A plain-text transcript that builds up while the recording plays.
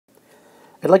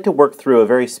I'd like to work through a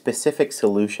very specific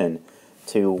solution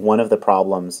to one of the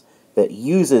problems that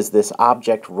uses this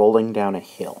object rolling down a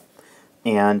hill.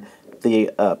 And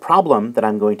the problem that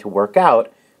I'm going to work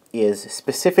out is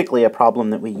specifically a problem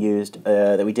that we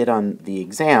did on the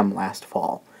exam last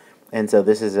fall. And so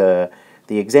this is the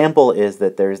example is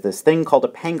that there's this thing called a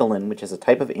pangolin, which is a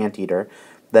type of anteater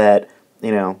that,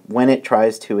 when it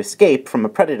tries to escape from a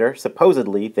predator,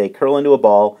 supposedly they curl into a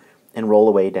ball and roll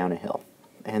away down a hill.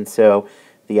 And so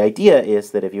the idea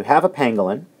is that if you have a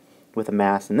pangolin with a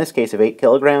mass, in this case of 8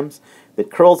 kilograms,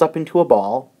 that curls up into a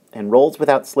ball and rolls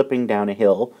without slipping down a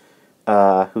hill,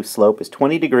 whose slope is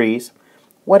 20 degrees,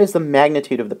 what is the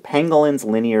magnitude of the pangolin's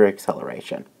linear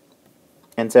acceleration?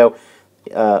 And so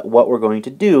what we're going to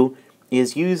do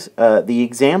is use the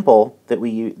example that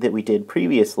we did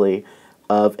previously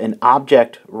of an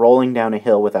object rolling down a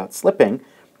hill without slipping,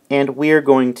 and we're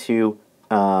going to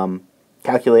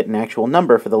calculate an actual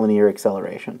number for the linear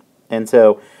acceleration. And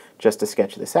so, just to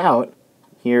sketch this out,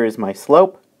 here is my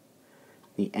slope.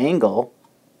 The angle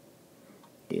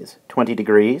is 20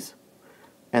 degrees.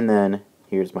 And then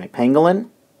here's my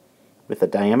pangolin with a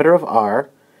diameter of r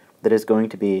that is going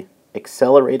to be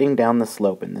accelerating down the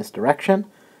slope in this direction,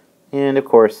 and of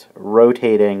course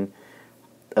rotating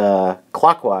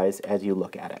clockwise as you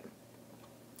look at it.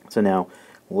 So now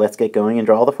let's get going and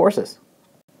draw all the forces.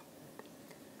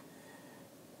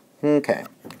 Okay,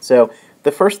 so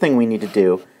the first thing we need to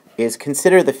do is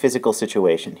consider the physical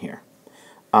situation here.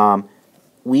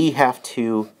 We have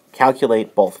to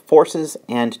calculate both forces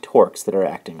and torques that are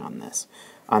acting on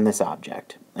this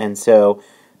object. And so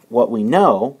what we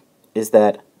know is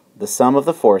that the sum of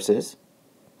the forces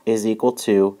is equal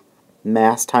to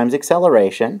mass times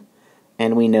acceleration,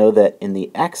 and we know that in the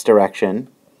x direction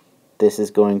this is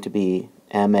going to be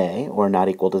ma, or not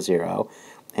equal to 0,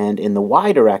 and in the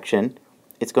y direction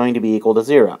it's going to be equal to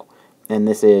 0. And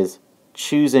this is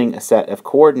choosing a set of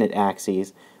coordinate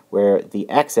axes where the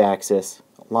x-axis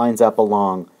lines up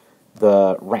along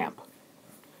the ramp.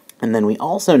 And then we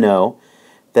also know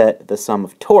that the sum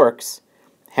of torques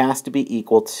has to be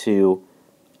equal to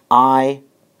I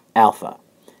alpha,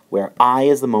 where I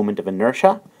is the moment of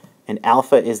inertia and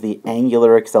alpha is the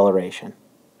angular acceleration.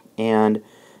 And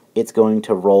it's going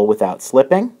to roll without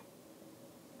slipping.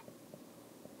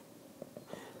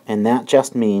 And that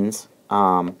just means,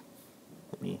 let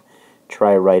me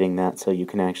try writing that so you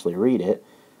can actually read it.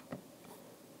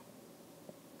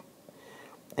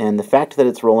 And the fact that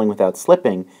it's rolling without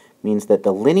slipping means that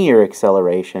the linear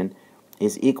acceleration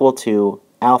is equal to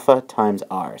alpha times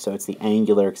r. So it's the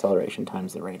angular acceleration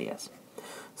times the radius.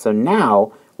 So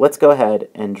now let's go ahead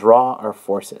and draw our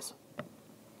forces.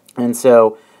 And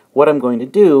so what I'm going to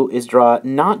do is draw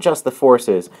not just the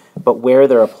forces, but where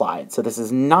they're applied. So this is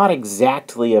not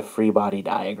exactly a free body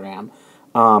diagram,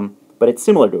 but it's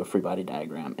similar to a free body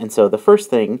diagram. And so the first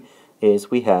thing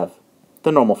is we have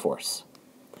the normal force.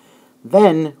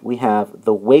 Then we have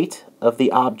the weight of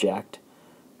the object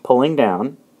pulling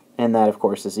down, and that of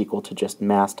course is equal to just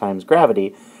mass times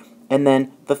gravity. And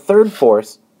then the third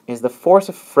force is the force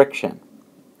of friction.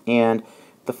 And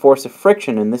the force of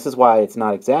friction, and this is why it's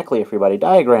not exactly a free body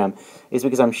diagram, is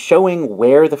because I'm showing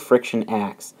where the friction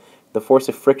acts. The force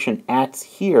of friction acts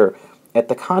here at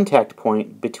the contact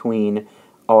point between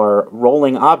our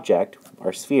rolling object,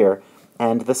 our sphere,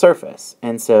 and the surface.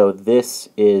 And so this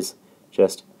is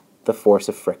just the force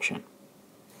of friction.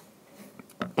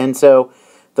 And so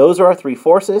those are our three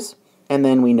forces, and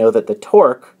then we know that the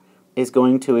torque is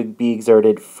going to be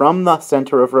exerted from the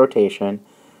center of rotation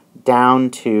down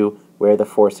to where the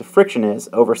force of friction is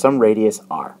over some radius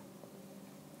r.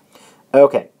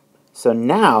 Okay, so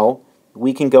now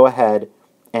we can go ahead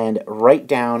and write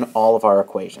down all of our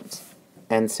equations.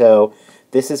 And so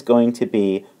this is going to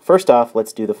be, first off,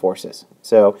 let's do the forces.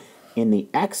 So in the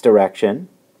x direction,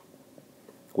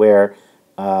 where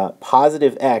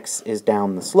positive x is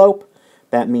down the slope,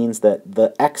 that means that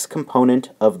the x component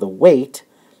of the weight,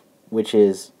 which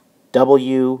is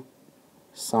w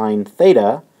sine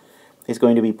theta, is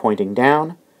going to be pointing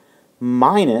down,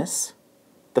 minus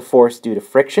the force due to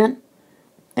friction,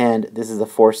 and this is the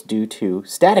force due to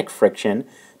static friction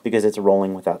because it's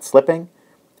rolling without slipping,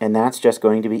 and that's just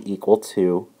going to be equal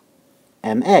to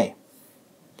ma.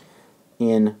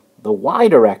 In the y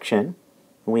direction,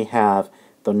 we have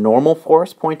the normal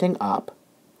force pointing up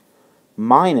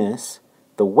minus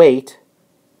the weight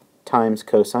times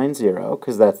cosine 0,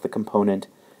 because that's the component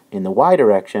in the y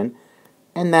direction,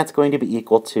 and that's going to be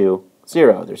equal to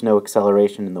 0. There's no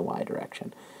acceleration in the y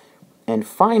direction. And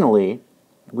finally,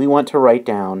 we want to write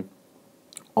down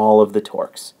all of the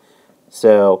torques.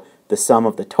 So the sum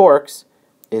of the torques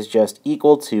is just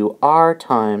equal to r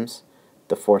times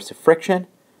the force of friction,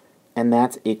 and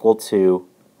that's equal to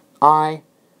I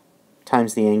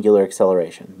times the angular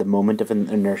acceleration, the moment of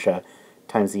inertia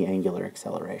times the angular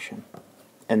acceleration.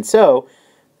 And so,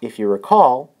 if you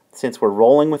recall, since we're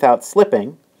rolling without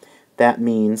slipping, that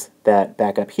means that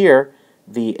back up here,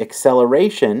 the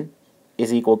acceleration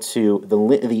is equal to the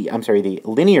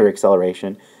linear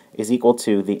acceleration is equal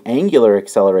to the angular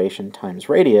acceleration times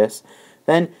radius.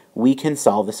 Then we can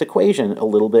solve this equation a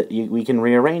little bit. We can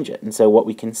rearrange it. And so what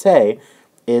we can say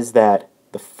is that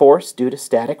the force due to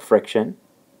static friction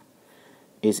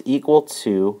is equal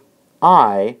to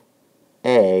IA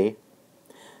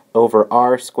over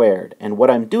r squared. And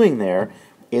what I'm doing there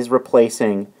is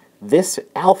replacing this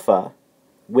alpha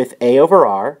with a over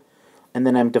r, and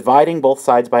then I'm dividing both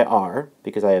sides by r,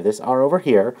 because I have this r over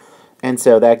here, and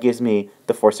so that gives me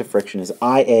the force of friction is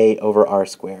IA over r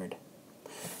squared.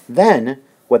 Then,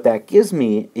 what that gives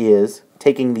me is,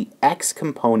 taking the x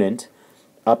component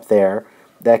up there,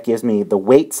 that gives me the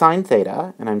weight sine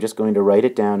theta, and I'm just going to write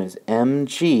it down as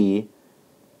mg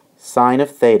sine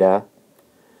of theta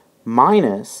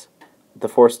minus the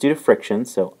force due to friction,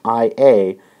 so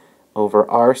IA over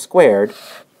r squared,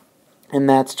 and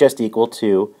that's just equal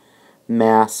to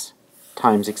mass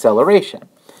times acceleration.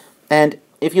 And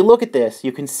if you look at this,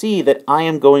 you can see that I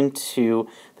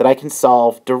can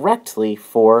solve directly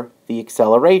for the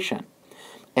acceleration.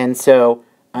 And so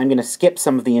I'm going to skip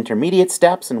some of the intermediate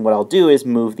steps, and what I'll do is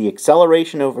move the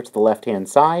acceleration over to the left-hand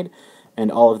side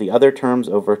and all of the other terms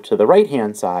over to the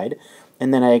right-hand side,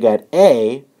 and then I got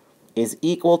A is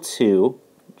equal to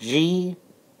g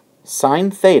sine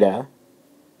theta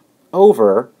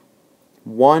over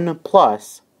 1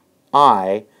 plus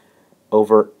I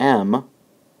over m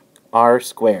r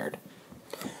squared.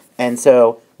 And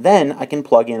so then I can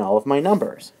plug in all of my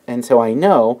numbers. And so I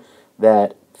know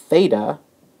that theta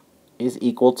is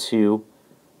equal to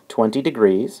 20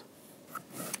 degrees.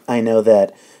 I know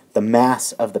that the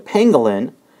mass of the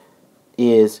pangolin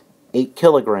is 8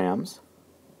 kilograms.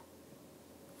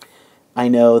 I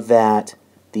know that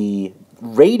the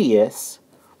radius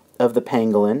of the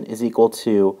pangolin is equal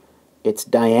to its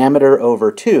diameter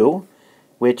over 2,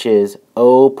 which is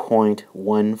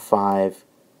 0.15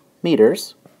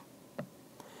 meters.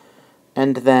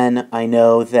 And then I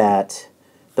know that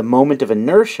the moment of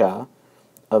inertia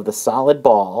of the solid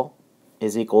ball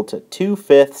is equal to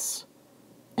 2/5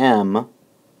 m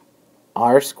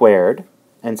r squared.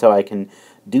 And so I can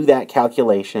do that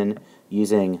calculation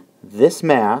using this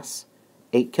mass,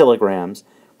 8 kilograms,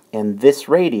 and this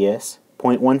radius,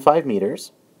 0.15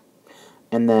 meters.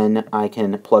 And then I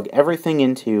can plug everything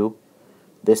into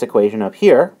this equation up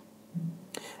here.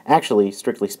 Actually,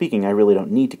 strictly speaking, I really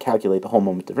don't need to calculate the whole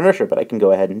moment of inertia, but I can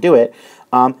go ahead and do it.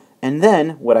 And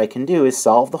then what I can do is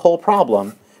solve the whole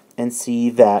problem and see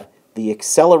that the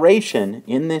acceleration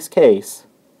in this case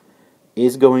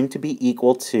is going to be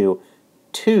equal to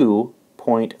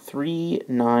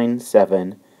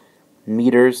 2.397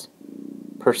 meters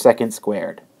per second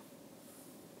squared.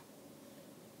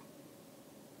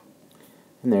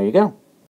 And there you go.